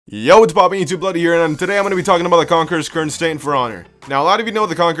Yo, what's poppin', YouTube? Bloody here, and today I'm going to be talking about the Conqueror's current state and For Honor. Now, a lot of you know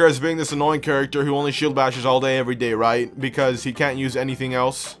the Conqueror as being this annoying character who only shield bashes all day, every day, right? Because he can't use anything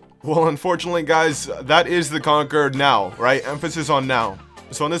else. Well, unfortunately, guys, that is the Conqueror now, right? Emphasis on now.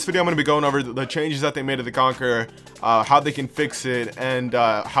 So in this video, I'm going to be going over the changes that they made to the Conqueror, how they can fix it, and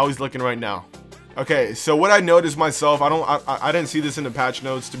how he's looking right now. Okay, so what I noticed myself, I didn't see this in the patch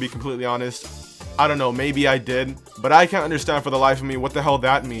notes, to be completely honest. I don't know, maybe I did, but I can't understand for the life of me what the hell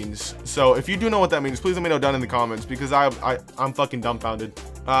that means. So if you do know what that means, please let me know down in the comments, because I'm fucking dumbfounded.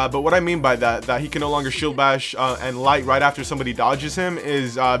 But what I mean by that he can no longer shield bash and light right after somebody dodges him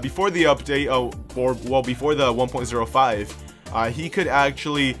is before the update, before the 1.05, he could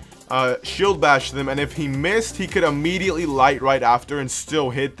actually shield bash them, and if he missed, he could immediately light right after and still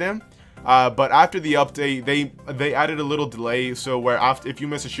hit them. But after the update, they added a little delay, so where if you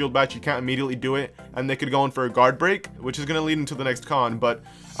miss a shield bash, you can't immediately do it, and they could go in for a guard break, which is going to lead into the next con. But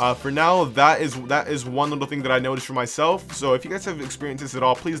for now, that is one little thing that I noticed for myself. So if you guys have experienced this at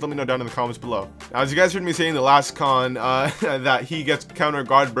all, please let me know down in the comments below. Now, as you guys heard me say in the last con, that he gets counter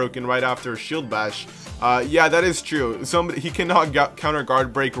guard broken right after a shield bash. Yeah, that is true. He cannot counter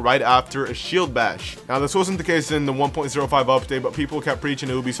guard break right after a shield bash. Now, this wasn't the case in the 1.05 update, but people kept preaching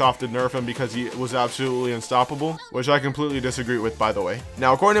Ubisoft to nerf him because he was absolutely unstoppable, which I completely disagree with, by the way.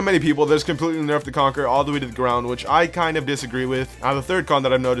 Now, according to many people, this completely nerfed the Conqueror all the way to the ground, which I kind of disagree with. Now, the third con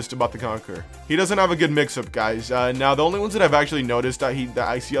that I've noticed about the Conqueror, he doesn't have a good mix-up, guys. Now, the only ones that I've actually noticed that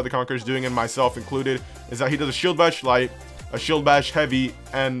I see other Conquerors doing, and myself included, is that he does a shield bash light, a shield bash heavy,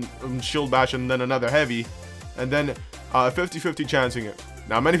 and shield bash and then another heavy, and then 50-50 chancing it.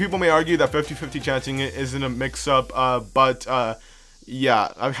 Now, many people may argue that 50-50 chancing it isn't a mix-up, but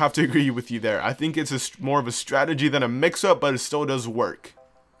yeah, I have to agree with you there. I think it's more of a strategy than a mix-up, but it still does work.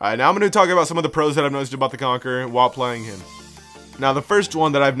 Alright, now I'm going to talk about some of the pros that I've noticed about the Conqueror while playing him. Now, the first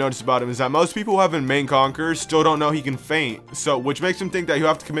one that I've noticed about him is that most people who have been main Conqueror still don't know he can feint, which makes him think that you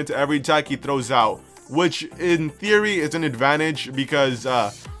have to commit to every attack he throws out, which in theory is an advantage because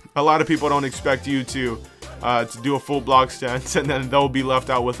a lot of people don't expect you to do a full block stance, and then they'll be left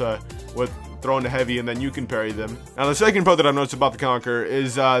out with throwing a heavy, and then you can parry them. Now, the second pro that I've noticed about the Conqueror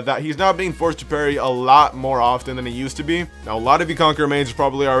is that he's not being forced to parry a lot more often than he used to be. Now, a lot of you Conqueror mains are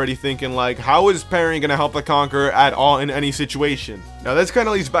probably already thinking, like, how is parrying gonna help the Conqueror at all in any situation? Now, this kind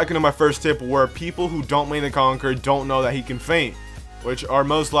of leads back into my first tip, where people who don't main the Conqueror don't know that he can feint, which are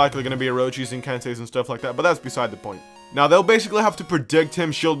most likely going to be Orochis and Kenseis and stuff like that, but that's beside the point. Now, they'll basically have to predict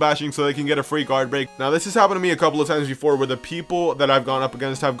him shield bashing so they can get a free guard break. Now, this has happened to me a couple of times before, where the people that I've gone up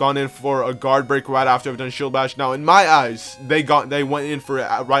against have gone in for a guard break right after I've done shield bash. Now, in my eyes, they went in for it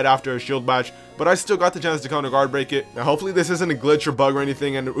right after a shield bash, but I still got the chance to counter guard break it. Now, hopefully this isn't a glitch or bug or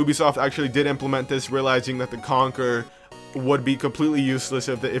anything, and Ubisoft actually did implement this, realizing that the Conqueror would be completely useless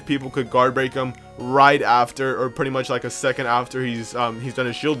if people could guard break him right after, or pretty much like a second after he's done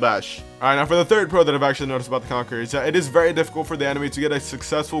his shield bash. Alright, now for the third pro that I've actually noticed about the Conqueror is that it is very difficult for the enemy to get a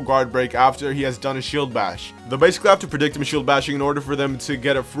successful guard break after he has done a shield bash. They'll basically have to predict him shield bashing in order for them to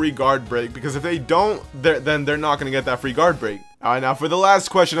get a free guard break, because if they don't, then they're not going to get that free guard break. Alright, now for the last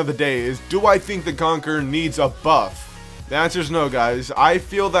question of the day is, do I think the Conqueror needs a buff? The answer is no, guys. I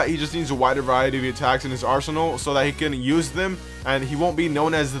feel that he just needs a wider variety of attacks in his arsenal so that he can use them, and he won't be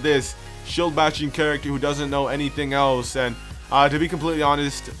known as this shield bashing character who doesn't know anything else. And to be completely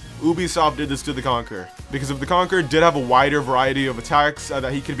honest, Ubisoft did this to the Conqueror, because if the Conqueror did have a wider variety of attacks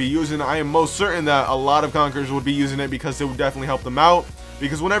that he could be using, I am most certain that a lot of Conquerors would be using it, because it would definitely help them out.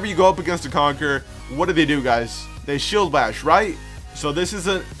 Because whenever you go up against a Conqueror, what do, guys? They shield bash, right? So this is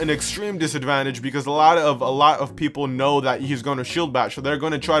an extreme disadvantage, because a lot of people know that he's going to shield bash, so they're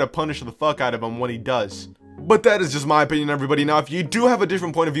going to try to punish the fuck out of him when he does. But that is just my opinion, everybody. Now, if you do have a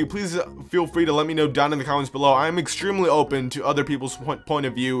different point of view, please feel free to let me know down in the comments below. I am extremely open to other people's point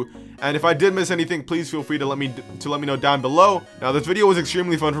of view, and if I did miss anything, please feel free to let me know down below. Now, this video was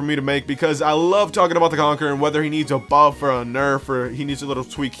extremely fun for me to make, because I love talking about the Conqueror and whether he needs a buff or a nerf, or he needs a little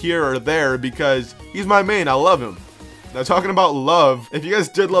tweak here or there, because he's my main. I love him. Now, talking about love, if you guys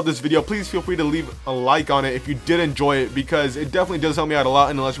did love this video, please feel free to leave a like on it if you did enjoy it, because it definitely does help me out a lot,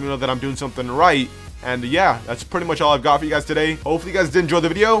 and it lets me know that I'm doing something right. And yeah, that's pretty much all I've got for you guys today. Hopefully you guys did enjoy the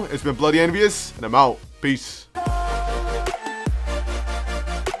video. It's been Bloody Envious, and I'm out. Peace.